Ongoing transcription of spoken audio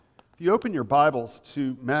If you open your Bibles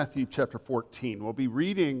to Matthew chapter 14, we'll be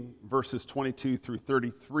reading verses 22 through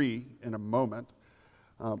 33 in a moment.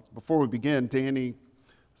 Before we begin, Danny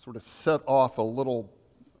sort of set off a little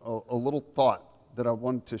thought that I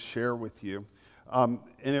wanted to share with you. And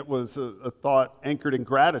it was a thought anchored in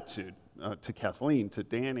gratitude to Kathleen, to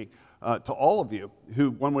Danny, to all of you who,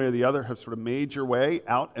 one way or the other, have sort of made your way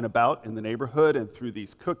out and about in the neighborhood and through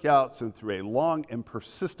these cookouts and through a long and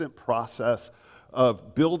persistent process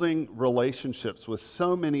of building relationships with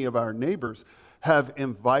so many of our neighbors, have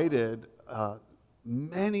invited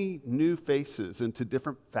many new faces into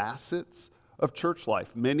different facets of church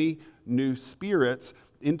life, many new spirits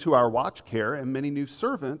into our watch care, and many new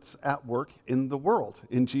servants at work in the world,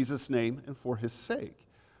 in Jesus' name and for his sake.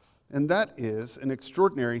 And that is an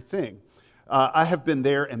extraordinary thing. I have been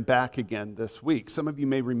there and back again this week. Some of you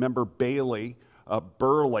may remember Bailey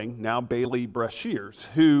Burling, now Bailey Brashears,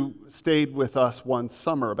 who stayed with us one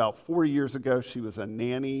summer. About 4 years ago, she was a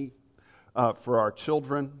nanny for our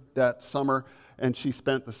children that summer, and she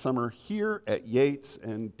spent the summer here at Yates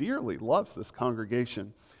and dearly loves this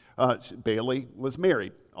congregation. Bailey was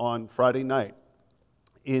married on Friday night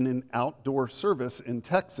in an outdoor service in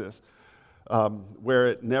Texas where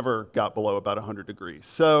it never got below about 100 degrees.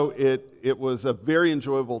 So it was a very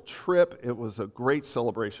enjoyable trip. It was a great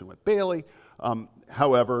celebration with Bailey.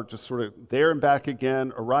 However, just sort of there and back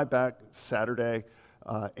again, arrived back Saturday,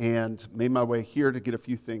 and made my way here to get a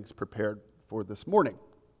few things prepared for this morning.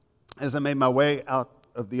 As I made my way out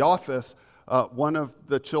of the office, one of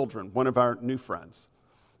the children, one of our new friends,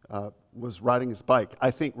 was riding his bike,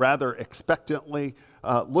 I think rather expectantly,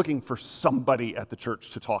 looking for somebody at the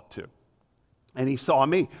church to talk to. And he saw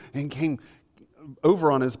me and came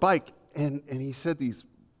over on his bike, and he said these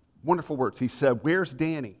wonderful words. He said, "Where's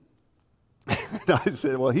Danny?" And I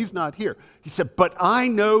said, "Well, he's not here." He said, "But I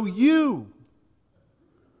know you.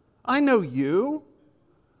 I know you."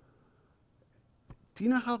 Do you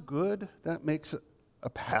know how good that makes a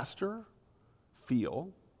pastor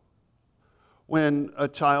feel? When a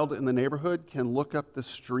child in the neighborhood can look up the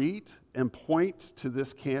street and point to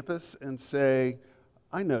this campus and say,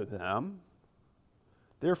 "I know them.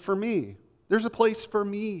 They're for me. There's a place for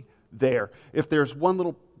me there." If there's one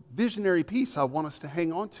little visionary piece I want us to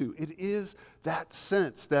hang on to, it is that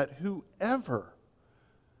sense that whoever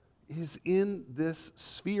is in this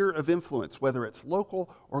sphere of influence, whether it's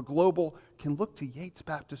local or global, can look to Yates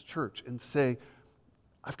Baptist Church and say,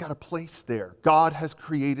 "I've got a place there. God has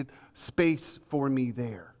created space for me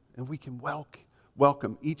there." And we can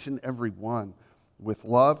welcome each and every one with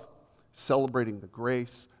love, celebrating the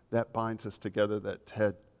grace that binds us together that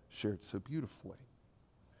Ted shared so beautifully.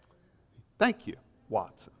 Thank you,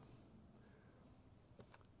 Watson.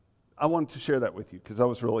 I wanted to share that with you because I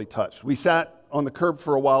was really touched. We sat on the curb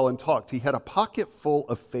for a while and talked. He had a pocket full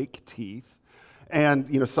of fake teeth,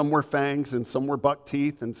 and some were fangs and some were buck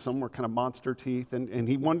teeth and some were kind of monster teeth, and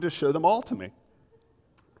he wanted to show them all to me.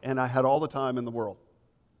 And I had all the time in the world.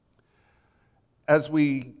 As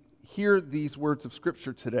we hear these words of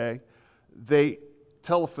Scripture today, they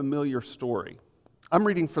tell a familiar story. I'm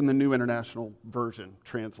reading from the New International Version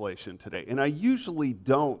translation today, and I usually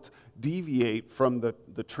don't deviate from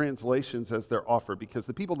the translations as they're offered because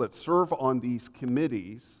the people that serve on these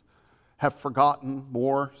committees have forgotten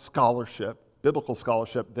more scholarship, biblical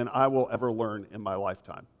scholarship, than I will ever learn in my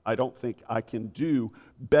lifetime. I don't think I can do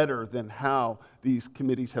better than how these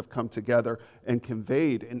committees have come together and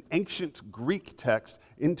conveyed an ancient Greek text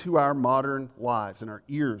into our modern lives and our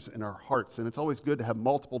ears and our hearts. And it's always good to have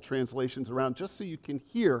multiple translations around just so you can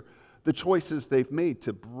hear the choices they've made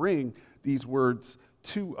to bring these words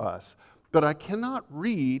to us. But I cannot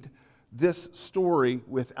read this story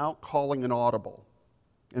without calling an audible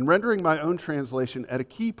and rendering my own translation at a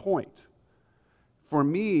key point. For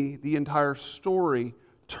me, the entire story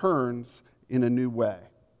turns in a new way.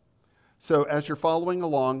 So as you're following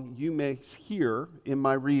along, you may hear in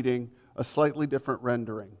my reading a slightly different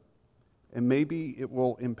rendering, and maybe it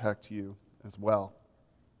will impact you as well.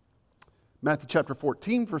 Matthew chapter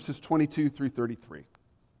 14, verses 22 through 33.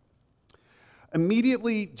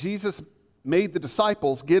 Immediately, Jesus made the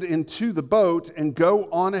disciples get into the boat and go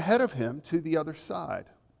on ahead of him to the other side,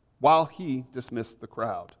 while he dismissed the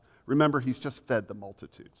crowd. Remember, he's just fed the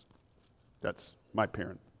multitudes. That's my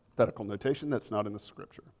parenthetical notation. That's not in the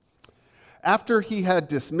Scripture. After he had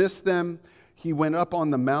dismissed them, he went up on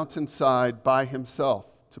the mountainside by himself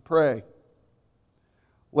to pray.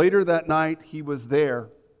 Later that night, he was there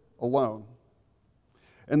alone.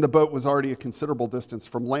 And the boat was already a considerable distance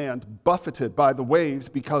from land, buffeted by the waves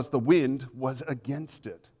because the wind was against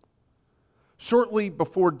it. Shortly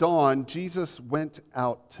before dawn, Jesus went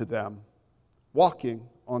out to them, walking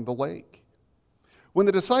on the lake. When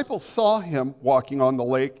the disciples saw him walking on the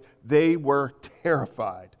lake, they were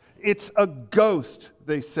terrified. "It's a ghost,"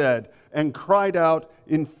 they said, and cried out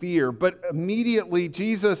in fear. But immediately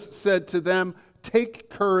Jesus said to them, "Take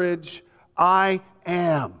courage, I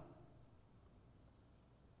am.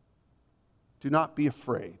 Do not be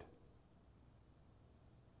afraid."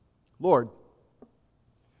 "Lord,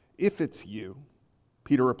 if it's you,"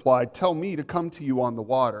 Peter replied, "tell me to come to you on the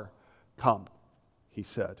water." "Come," he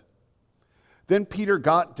said. Then Peter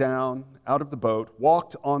got down out of the boat,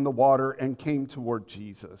 walked on the water, and came toward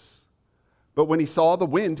Jesus. But when he saw the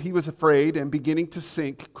wind, he was afraid, and beginning to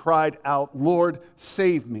sink, cried out, "Lord,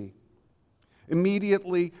 save me."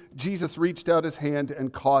 Immediately, Jesus reached out his hand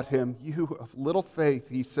and caught him. "You of little faith,"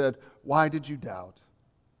 he said, "why did you doubt?"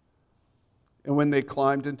 And when they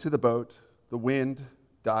climbed into the boat, the wind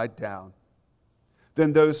died down.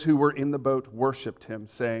 Then those who were in the boat worshiped him,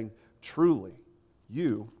 saying, "Truly,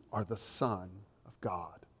 you are the Son of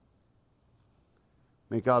God."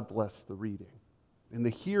 May God bless the reading and the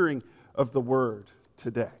hearing of the word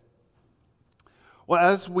today. Well,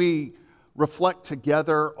 as we reflect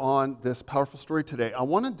together on this powerful story today, I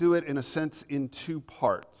want to do it in a sense in two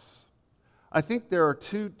parts. I think there are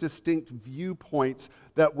two distinct viewpoints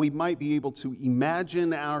that we might be able to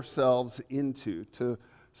imagine ourselves into to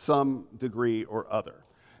some degree or other.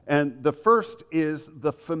 And the first is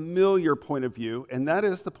the familiar point of view, and that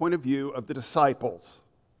is the point of view of the disciples,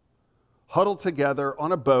 huddled together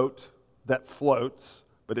on a boat that floats,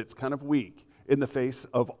 but it's kind of weak in the face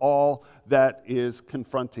of all that is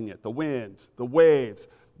confronting it. The wind, the waves,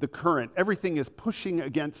 the current, everything is pushing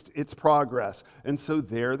against its progress. And so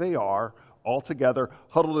there they are, all together,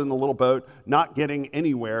 huddled in the little boat, not getting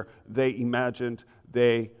anywhere they imagined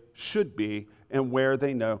they should be and where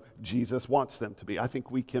they know Jesus wants them to be. I think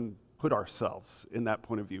we can put ourselves in that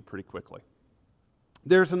point of view pretty quickly.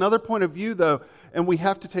 There's another point of view, though, and we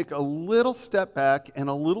have to take a little step back and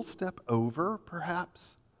a little step over,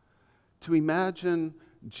 perhaps, to imagine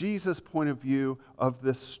Jesus' point of view of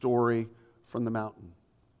this story from the mountain.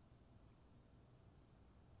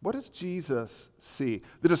 What does Jesus see?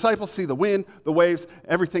 The disciples see the wind, the waves,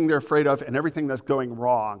 everything they're afraid of, and everything that's going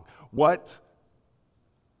wrong. What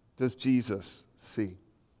does Jesus see?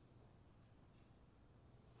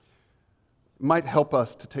 It might help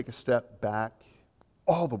us to take a step back,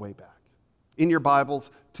 all the way back, in your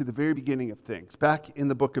Bibles to the very beginning of things, back in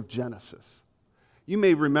the book of Genesis. You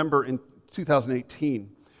may remember in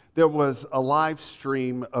 2018, there was a live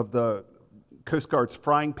stream of the Coast Guard's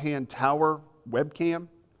Frying Pan Tower webcam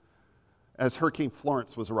as Hurricane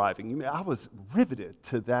Florence was arriving. I was riveted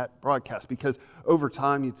to that broadcast because over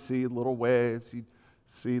time you'd see little waves, you'd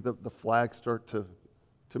see the flag start to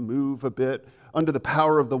move a bit under the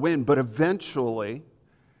power of the wind, but eventually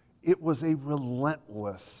it was a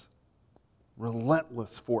relentless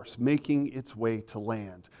force making its way to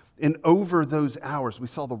land. And over those hours, we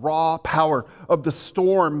saw the raw power of the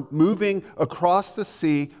storm moving across the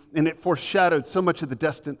sea, and it foreshadowed so much of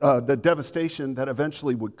the devastation that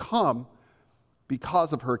eventually would come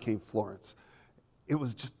because of Hurricane Florence. It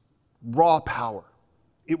was just raw power.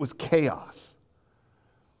 It was chaos.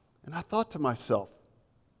 And I thought to myself,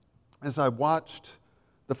 as I watched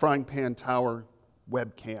the Frying Pan Tower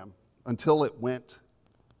webcam until it went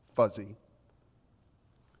fuzzy,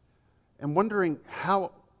 and wondering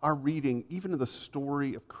how our reading, even of the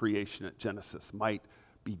story of creation at Genesis, might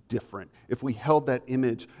be different if we held that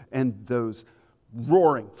image and those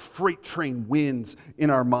roaring freight train winds in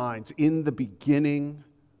our minds. In the beginning,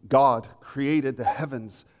 God created the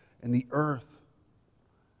heavens and the earth.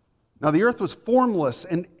 Now the earth was formless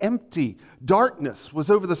and empty. Darkness was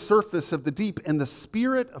over the surface of the deep, and the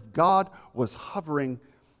Spirit of God was hovering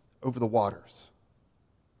over the waters.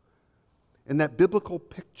 And that biblical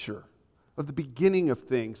picture of the beginning of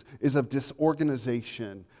things is of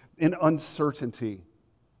disorganization and uncertainty.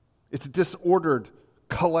 It's a disordered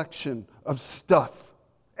collection of stuff.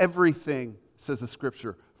 Everything, says the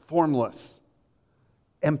Scripture, formless,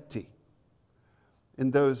 empty.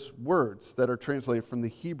 And those words that are translated from the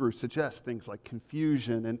Hebrew suggest things like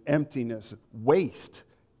confusion and emptiness, waste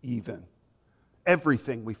even.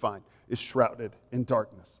 Everything we find is shrouded in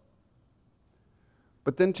darkness.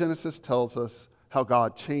 But then Genesis tells us how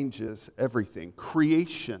God changes everything.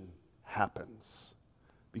 Creation happens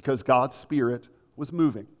because God's Spirit was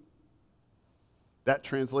moving. That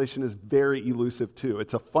translation is very elusive too.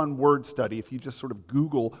 It's a fun word study if you just sort of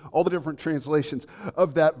Google all the different translations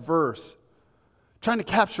of that verse, trying to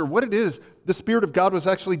capture what it is the Spirit of God was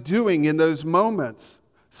actually doing in those moments.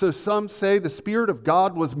 So some say the Spirit of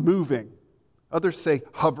God was moving. Others say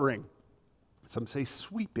hovering. Some say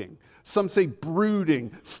sweeping. Some say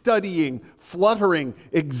brooding, studying, fluttering,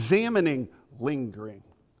 examining, lingering.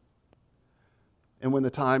 And when the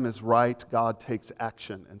time is right, God takes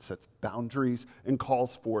action and sets boundaries and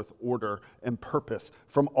calls forth order and purpose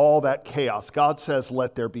from all that chaos. God says,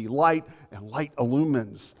 let there be light, and light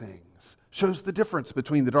illumines things, shows the difference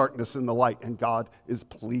between the darkness and the light, and God is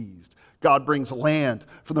pleased. God brings land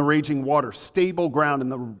from the raging water, stable ground in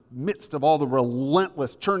the midst of all the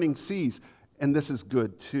relentless churning seas, and this is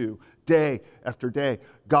good too. Day after day,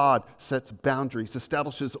 God sets boundaries,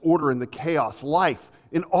 establishes order in the chaos, life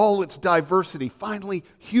in all its diversity, finally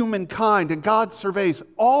humankind, and God surveys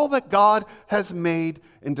all that God has made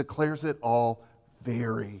and declares it all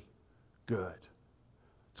very good.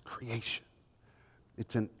 It's creation.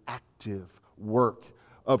 It's an active work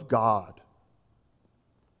of God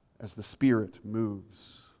as the Spirit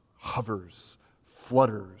moves, hovers,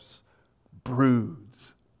 flutters,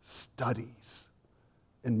 broods, studies,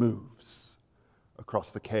 and moves across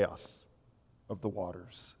the chaos of the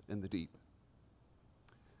waters and the deep.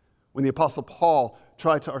 When the Apostle Paul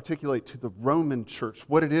tried to articulate to the Roman church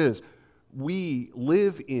what it is we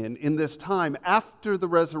live in this time after the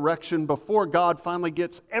resurrection, before God finally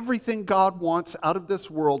gets everything God wants out of this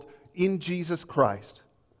world in Jesus Christ,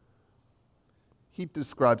 he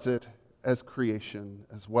describes it as creation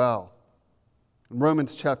as well. In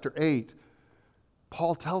Romans chapter 8,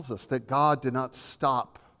 Paul tells us that God did not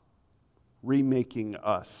stop remaking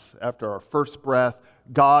us after our first breath.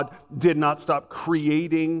 God did not stop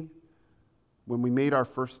creating when we made our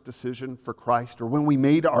first decision for Christ or when we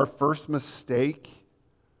made our first mistake.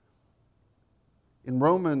 In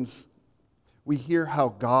Romans, we hear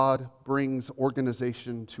how God brings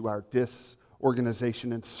organization to our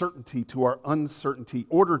disorganization and certainty to our uncertainty,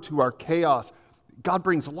 order to our chaos. God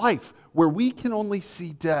brings life where we can only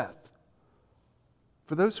see death.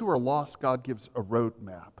 For those who are lost, God gives a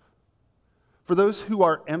roadmap. For those who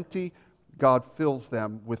are empty, God fills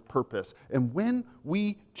them with purpose. And when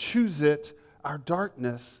we choose it, our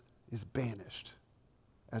darkness is banished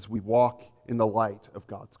as we walk in the light of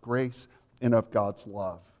God's grace and of God's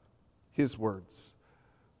love. His words,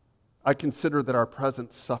 I consider that our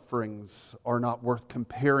present sufferings are not worth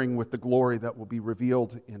comparing with the glory that will be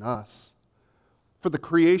revealed in us. For the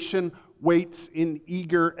creation waits in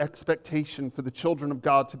eager expectation for the children of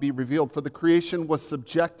God to be revealed. For the creation was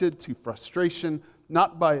subjected to frustration,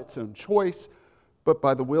 not by its own choice, but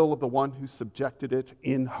by the will of the one who subjected it,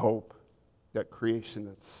 in hope that creation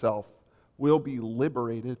itself will be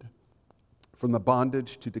liberated from the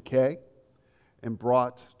bondage to decay and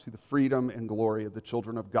brought to the freedom and glory of the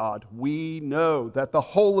children of God. We know that the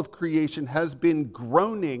whole of creation has been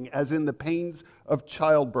groaning as in the pains of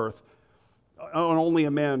childbirth. Only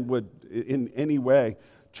a man would in any way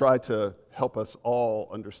try to help us all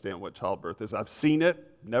understand what childbirth is. I've seen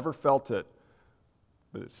it, never felt it,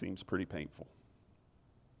 but it seems pretty painful.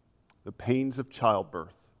 The pains of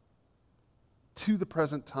childbirth to the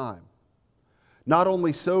present time. Not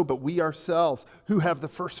only so, but we ourselves, who have the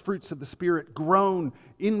first fruits of the Spirit, groan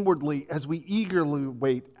inwardly as we eagerly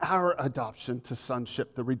wait our adoption to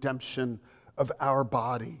sonship, the redemption of our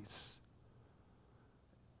bodies.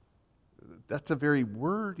 That's a very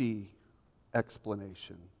wordy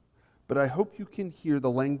explanation, but I hope you can hear the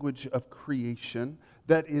language of creation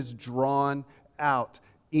that is drawn out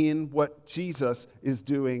in what Jesus is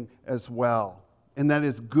doing as well. And that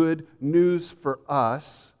is good news for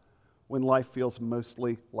us when life feels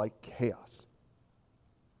mostly like chaos.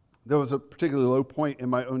 There was a particularly low point in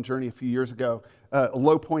my own journey a few years ago, a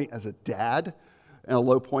low point as a dad and a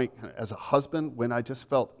low point as a husband when I just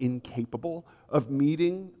felt incapable of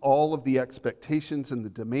meeting all of the expectations and the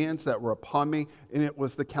demands that were upon me. And it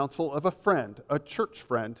was the counsel of a friend, a church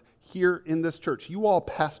friend here in this church. You all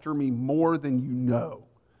pastor me more than you know.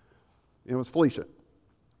 It was Felicia.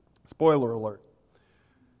 Spoiler alert.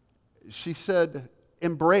 She said,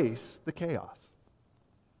 embrace the chaos.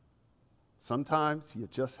 Sometimes you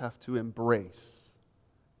just have to embrace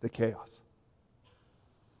the chaos.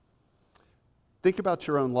 Think about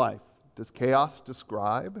your own life. Does chaos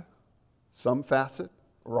describe some facet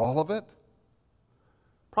or all of it?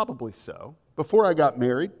 Probably so. Before I got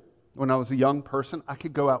married, when I was a young person, I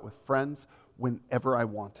could go out with friends whenever I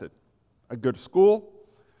wanted. I'd go to school.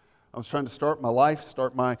 I was trying to start my life,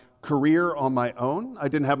 start my career on my own. I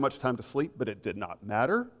didn't have much time to sleep, but it did not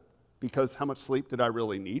matter because how much sleep did I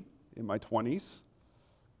really need in my 20s?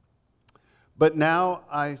 But now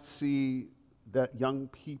I see that young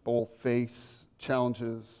people face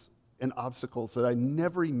challenges and obstacles that I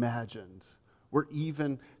never imagined were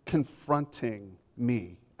even confronting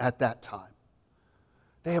me at that time.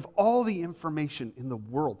 They have all the information in the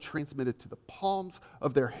world transmitted to the palms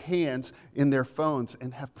of their hands in their phones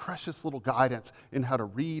and have precious little guidance in how to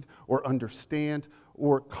read or understand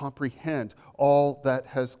or comprehend all that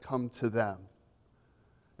has come to them.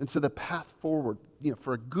 And so the path forward,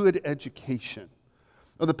 for a good education,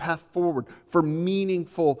 or the path forward for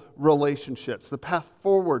meaningful relationships, the path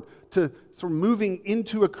forward to sort of moving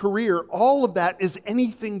into a career, all of that is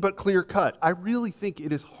anything but clear cut. I really think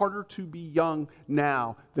it is harder to be young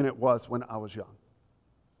now than it was when I was young.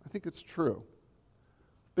 I think it's true.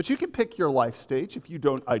 But you can pick your life stage if you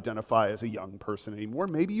don't identify as a young person anymore.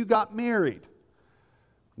 Maybe you got married.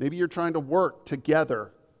 Maybe you're trying to work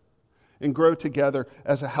together and grow together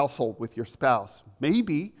as a household with your spouse.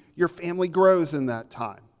 Maybe your family grows in that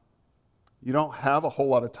time. You don't have a whole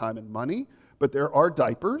lot of time and money, but there are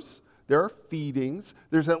diapers, there are feedings,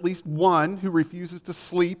 there's at least one who refuses to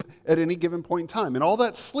sleep at any given point in time. And all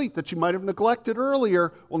that sleep that you might have neglected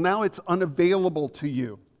earlier, well, now it's unavailable to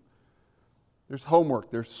you. There's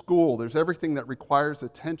homework, there's school, there's everything that requires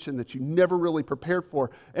attention that you never really prepared for.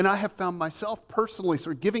 And I have found myself personally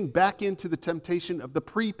sort of giving back into the temptation of the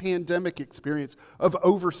pre-pandemic experience of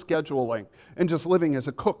overscheduling and just living as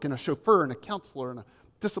a cook and a chauffeur and a counselor and a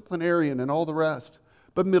disciplinarian and all the rest.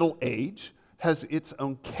 But middle age has its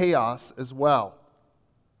own chaos as well.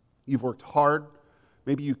 You've worked hard.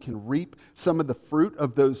 Maybe you can reap some of the fruit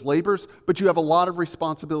of those labors, but you have a lot of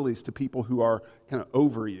responsibilities to people who are kind of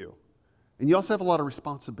over you. And you also have a lot of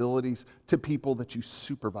responsibilities to people that you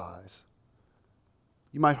supervise.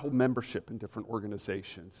 You might hold membership in different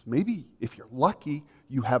organizations. Maybe, if you're lucky,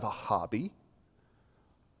 you have a hobby.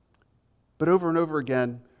 But over and over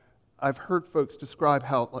again, I've heard folks describe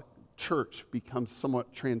how church becomes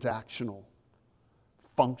somewhat transactional,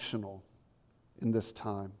 functional in this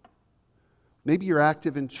time. Maybe you're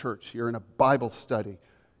active in church, you're in a Bible study,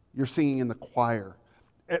 you're singing in the choir,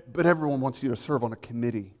 but everyone wants you to serve on a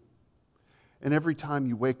committee. And every time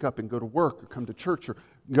you wake up and go to work or come to church or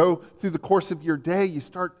go through the course of your day, you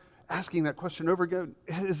start asking that question over again.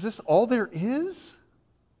 Is this all there is?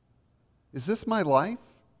 Is this my life?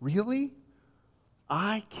 Really?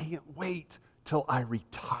 I can't wait till I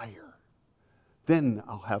retire. Then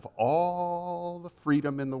I'll have all the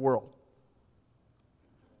freedom in the world.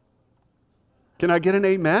 Can I get an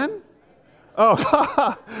amen?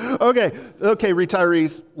 Oh, okay,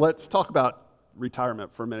 retirees, let's talk about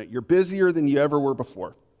retirement for a minute. You're busier than you ever were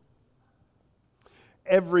before.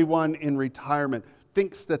 Everyone in retirement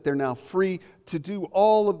thinks that they're now free to do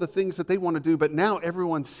all of the things that they want to do, but now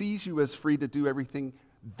everyone sees you as free to do everything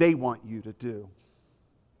they want you to do.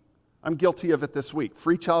 I'm guilty of it this week.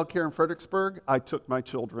 Free childcare in Fredericksburg, I took my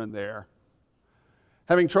children there.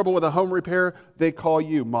 Having trouble with a home repair, they call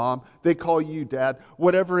you, Mom. They call you, Dad.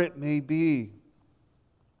 Whatever it may be.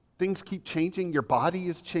 Things keep changing. Your body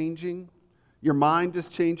is changing. Your mind is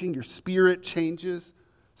changing, your spirit changes.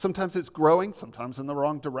 Sometimes it's growing, sometimes in the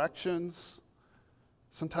wrong directions.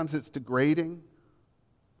 Sometimes it's degrading.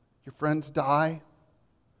 Your friends die.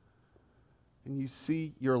 And you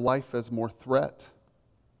see your life as more threat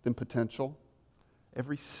than potential.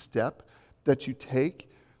 Every step that you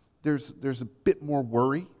take, there's a bit more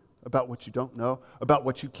worry about what you don't know, about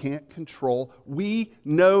what you can't control. We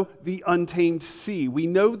know the untamed sea. We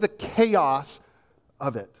know the chaos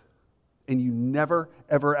of it. And you never,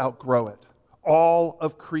 ever outgrow it. All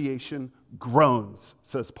of creation groans,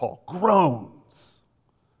 says Paul, groans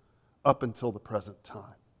up until the present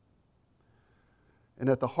time. And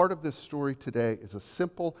at the heart of this story today is a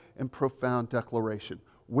simple and profound declaration.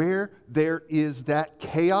 Where there is that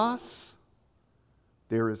chaos,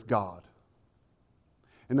 there is God.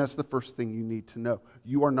 And that's the first thing you need to know.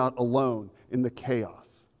 You are not alone in the chaos.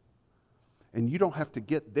 And you don't have to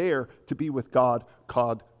get there to be with God.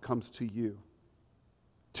 God comes to you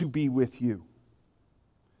to be with you.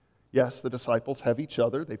 Yes, the disciples have each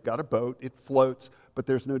other. They've got a boat. It floats, but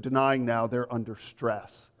there's no denying now they're under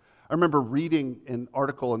stress. I remember reading an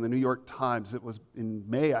article in the New York Times. It was in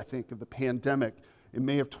May, I think, of the pandemic, in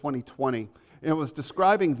May of 2020. And it was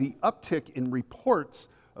describing the uptick in reports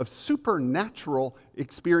of supernatural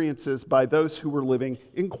experiences by those who were living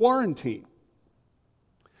in quarantine.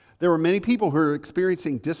 There were many people who were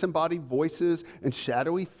experiencing disembodied voices and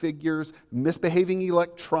shadowy figures, misbehaving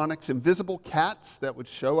electronics, invisible cats that would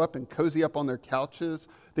show up and cozy up on their couches.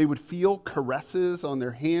 They would feel caresses on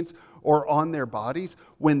their hands or on their bodies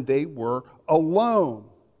when they were alone,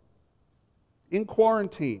 in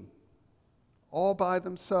quarantine, all by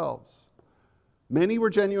themselves. Many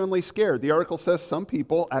were genuinely scared. The article says some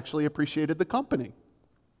people actually appreciated the company.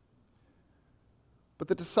 But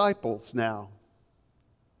the disciples now,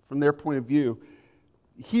 from their point of view,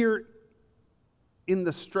 here in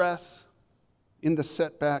the stress, in the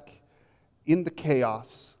setback, in the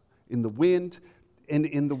chaos, in the wind, and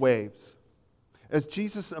in the waves. As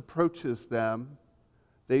Jesus approaches them,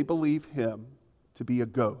 they believe him to be a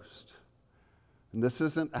ghost. And this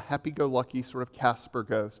isn't a happy-go-lucky sort of Casper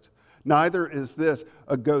ghost. Neither is this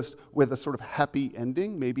a ghost with a sort of happy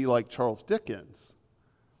ending, maybe like Charles Dickens.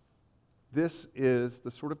 This is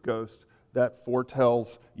the sort of ghost that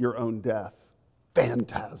foretells your own death.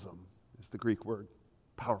 Phantasm is the Greek word,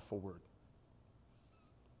 powerful word.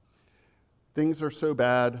 Things are so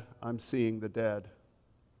bad, I'm seeing the dead.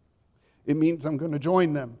 It means I'm going to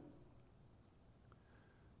join them.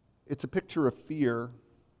 It's a picture of fear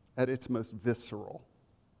at its most visceral.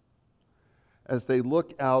 As they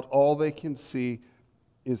look out, all they can see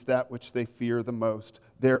is that which they fear the most,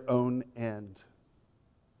 their own end.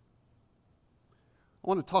 I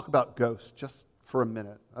want to talk about ghosts just for a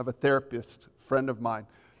minute. I have a therapist friend of mine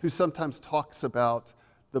who sometimes talks about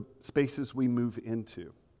the spaces we move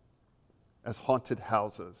into as haunted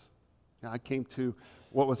houses. Now, I came to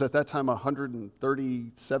what was at that time a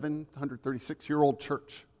 136-year-old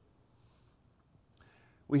church.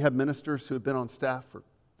 We have ministers who have been on staff for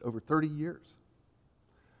over 30 years.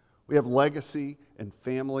 We have legacy and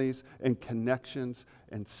families and connections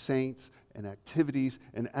and saints and activities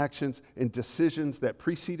and actions and decisions that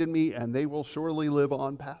preceded me, and they will surely live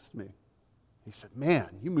on past me. He said, man,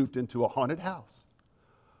 you moved into a haunted house.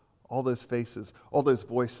 All those faces, all those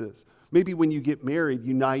voices. Maybe when you get married,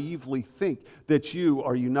 you naively think that you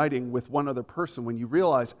are uniting with one other person when you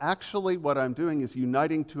realize, actually, what I'm doing is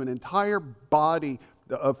uniting to an entire body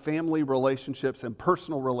of family relationships and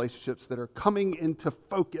personal relationships that are coming into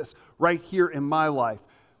focus right here in my life.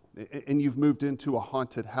 And you've moved into a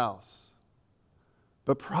haunted house.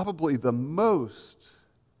 But probably the most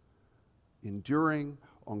enduring,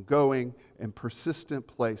 ongoing, and persistent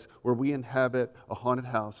place where we inhabit a haunted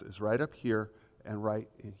house is right up here and right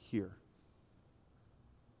in here.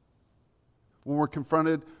 When we're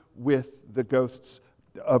confronted with the ghosts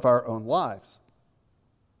of our own lives.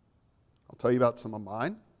 I'll tell you about some of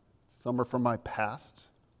mine. Some are from my past.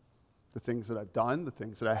 The things that I've done, the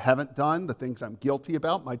things that I haven't done, the things I'm guilty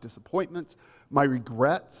about, my disappointments, my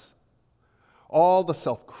regrets, all the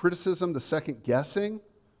self-criticism, the second-guessing.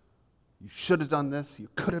 You should have done this, you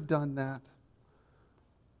could have done that.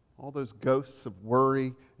 All those ghosts of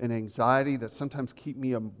worry and anxiety that sometimes keep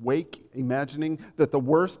me awake, imagining that the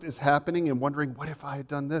worst is happening and wondering, what if I had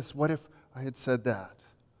done this? What if I had said that?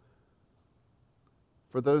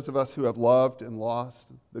 For those of us who have loved and lost,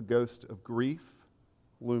 the ghost of grief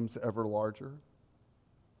looms ever larger.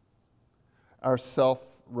 Our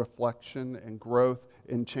self-reflection and growth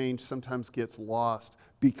and change sometimes gets lost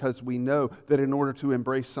because we know that in order to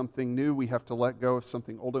embrace something new, we have to let go of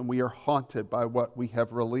something old, and we are haunted by what we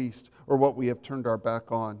have released or what we have turned our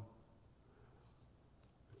back on.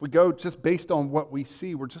 If we go just based on what we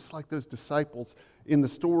see, we're just like those disciples in the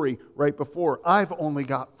story right before. I've only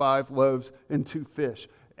got 5 loaves and 2 fish.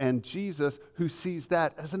 And Jesus, who sees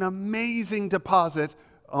that as an amazing deposit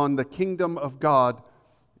on the kingdom of God,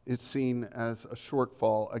 is seen as a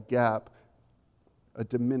shortfall, a gap, a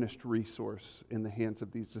diminished resource in the hands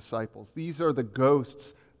of these disciples. These are the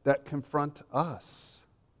ghosts that confront us.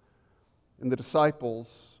 And the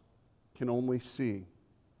disciples can only see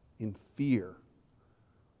in fear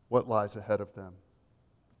what lies ahead of them.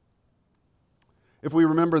 If we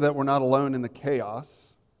remember that we're not alone in the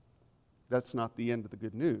chaos, that's not the end of the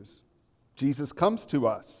good news. Jesus comes to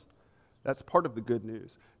us. That's part of the good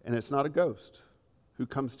news. And it's not a ghost who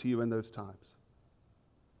comes to you in those times.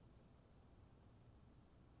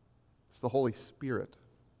 It's the Holy Spirit.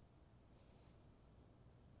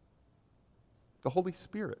 The Holy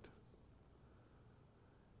Spirit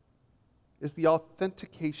is the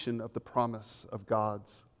authentication of the promise of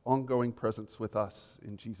God's ongoing presence with us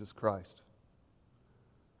in Jesus Christ.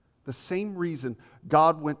 The same reason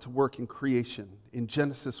God went to work in creation in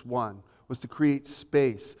Genesis 1 was to create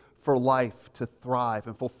space for life to thrive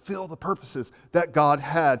and fulfill the purposes that God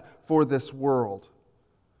had for this world.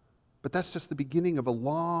 But that's just the beginning of a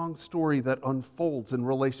long story that unfolds in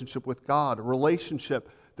relationship with God, a relationship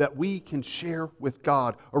that we can share with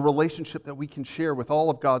God, a relationship that we can share with all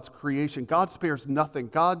of God's creation. God spares nothing.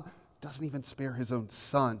 God doesn't even spare His own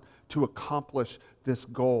Son to accomplish this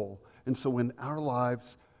goal. And so when our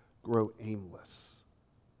lives grow aimless,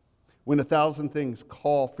 when 1,000 things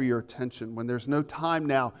call for your attention, when there's no time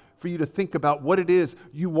now for you to think about what it is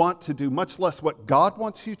you want to do, much less what God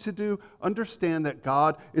wants you to do, understand that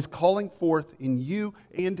God is calling forth in you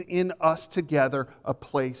and in us together a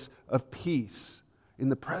place of peace. In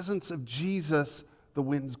the presence of Jesus, the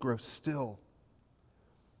winds grow still.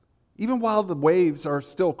 Even while the waves are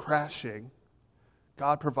still crashing,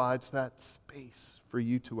 God provides that space for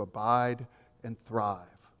you to abide and thrive.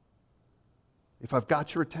 If I've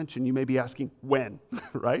got your attention, you may be asking, when,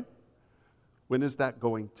 right? When is that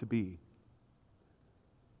going to be?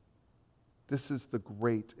 This is the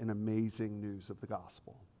great and amazing news of the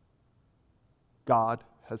gospel. God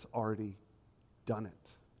has already done it.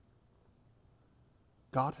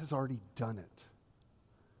 God has already done it.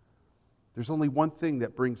 There's only one thing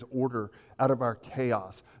that brings order out of our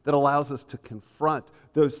chaos, that allows us to confront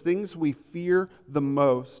those things we fear the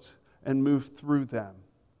most and move through them.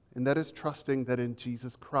 And that is trusting that in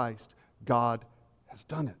Jesus Christ, God has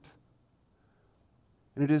done it.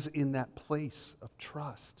 And it is in that place of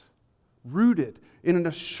trust, rooted in an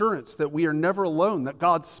assurance that we are never alone, that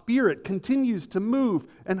God's Spirit continues to move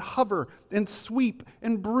and hover and sweep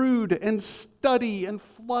and brood and study and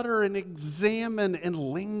flutter and examine and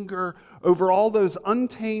linger over all those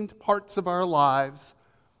untamed parts of our lives.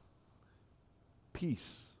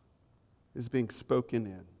 Peace is being spoken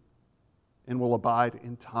in and will abide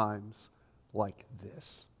in times like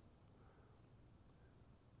this.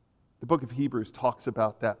 The book of Hebrews talks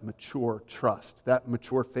about that mature trust, that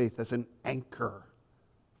mature faith as an anchor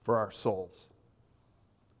for our souls.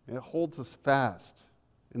 And it holds us fast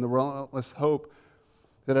in the relentless hope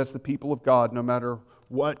that as the people of God, no matter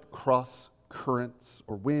what cross currents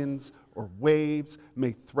or winds or waves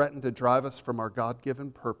may threaten to drive us from our God-given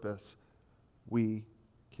purpose, we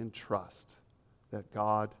can trust that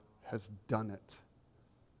God has done it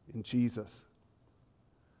in Jesus.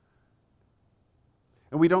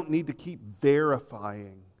 And we don't need to keep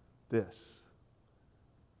verifying this.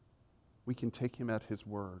 We can take him at his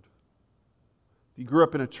word. If you grew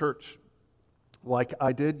up in a church like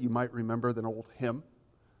I did, you might remember an old hymn.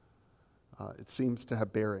 It seems to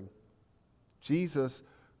have bearing. Jesus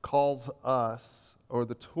calls us, or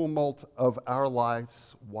the tumult of our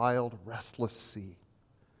life's wild, restless sea.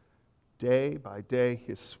 Day by day,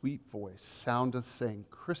 his sweet voice soundeth saying,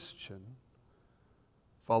 Christian,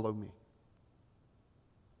 follow me.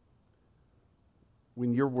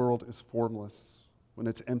 When your world is formless, when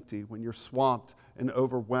it's empty, when you're swamped and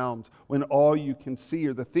overwhelmed, when all you can see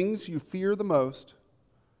are the things you fear the most,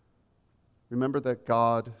 remember that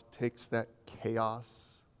God takes that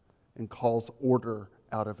chaos and calls order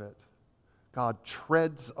out of it. God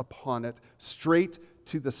treads upon it straight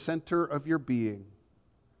to the center of your being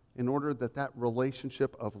in order that that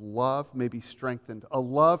relationship of love may be strengthened, a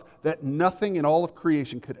love that nothing in all of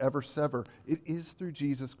creation could ever sever. It is through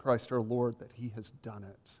Jesus Christ our Lord that he has done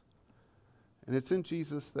it. And it's in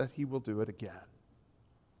Jesus that he will do it again.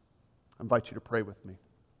 I invite you to pray with me.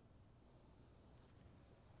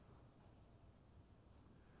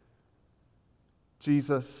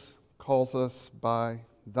 Jesus calls us by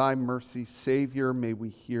thy mercy. Savior, may we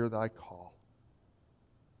hear thy call.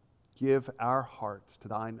 Give our hearts to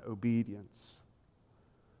thine obedience.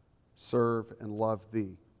 Serve and love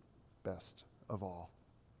thee best of all.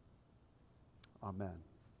 Amen.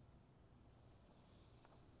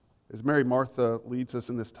 As Mary Martha leads us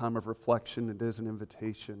in this time of reflection, it is an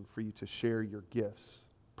invitation for you to share your gifts.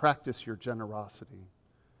 Practice your generosity,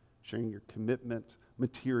 sharing your commitment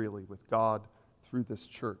materially with God through this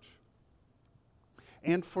church.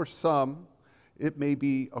 And for some, it may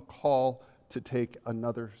be a call to take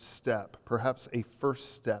another step, perhaps a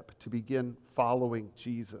first step to begin following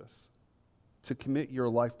Jesus, to commit your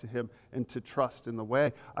life to him and to trust in the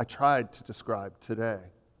way I tried to describe today.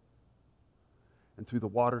 And through the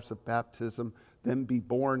waters of baptism, then be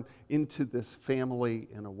born into this family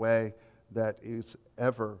in a way that is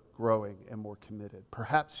ever growing and more committed.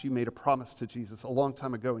 Perhaps you made a promise to Jesus a long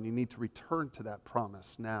time ago and you need to return to that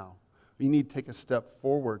promise now. You need to take a step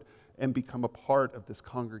forward and become a part of this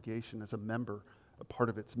congregation as a member, a part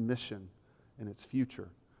of its mission and its future.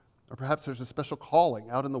 Or perhaps there's a special calling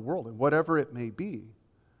out in the world, and whatever it may be,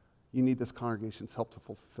 you need this congregation's help to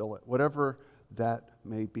fulfill it. Whatever that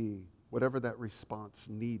may be, whatever that response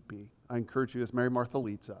need be, I encourage you, as Mary Martha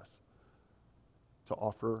leads us, to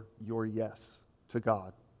offer your yes to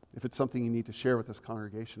God. If it's something you need to share with this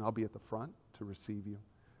congregation, I'll be at the front to receive you,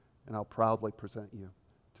 and I'll proudly present you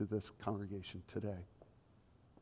to this congregation today.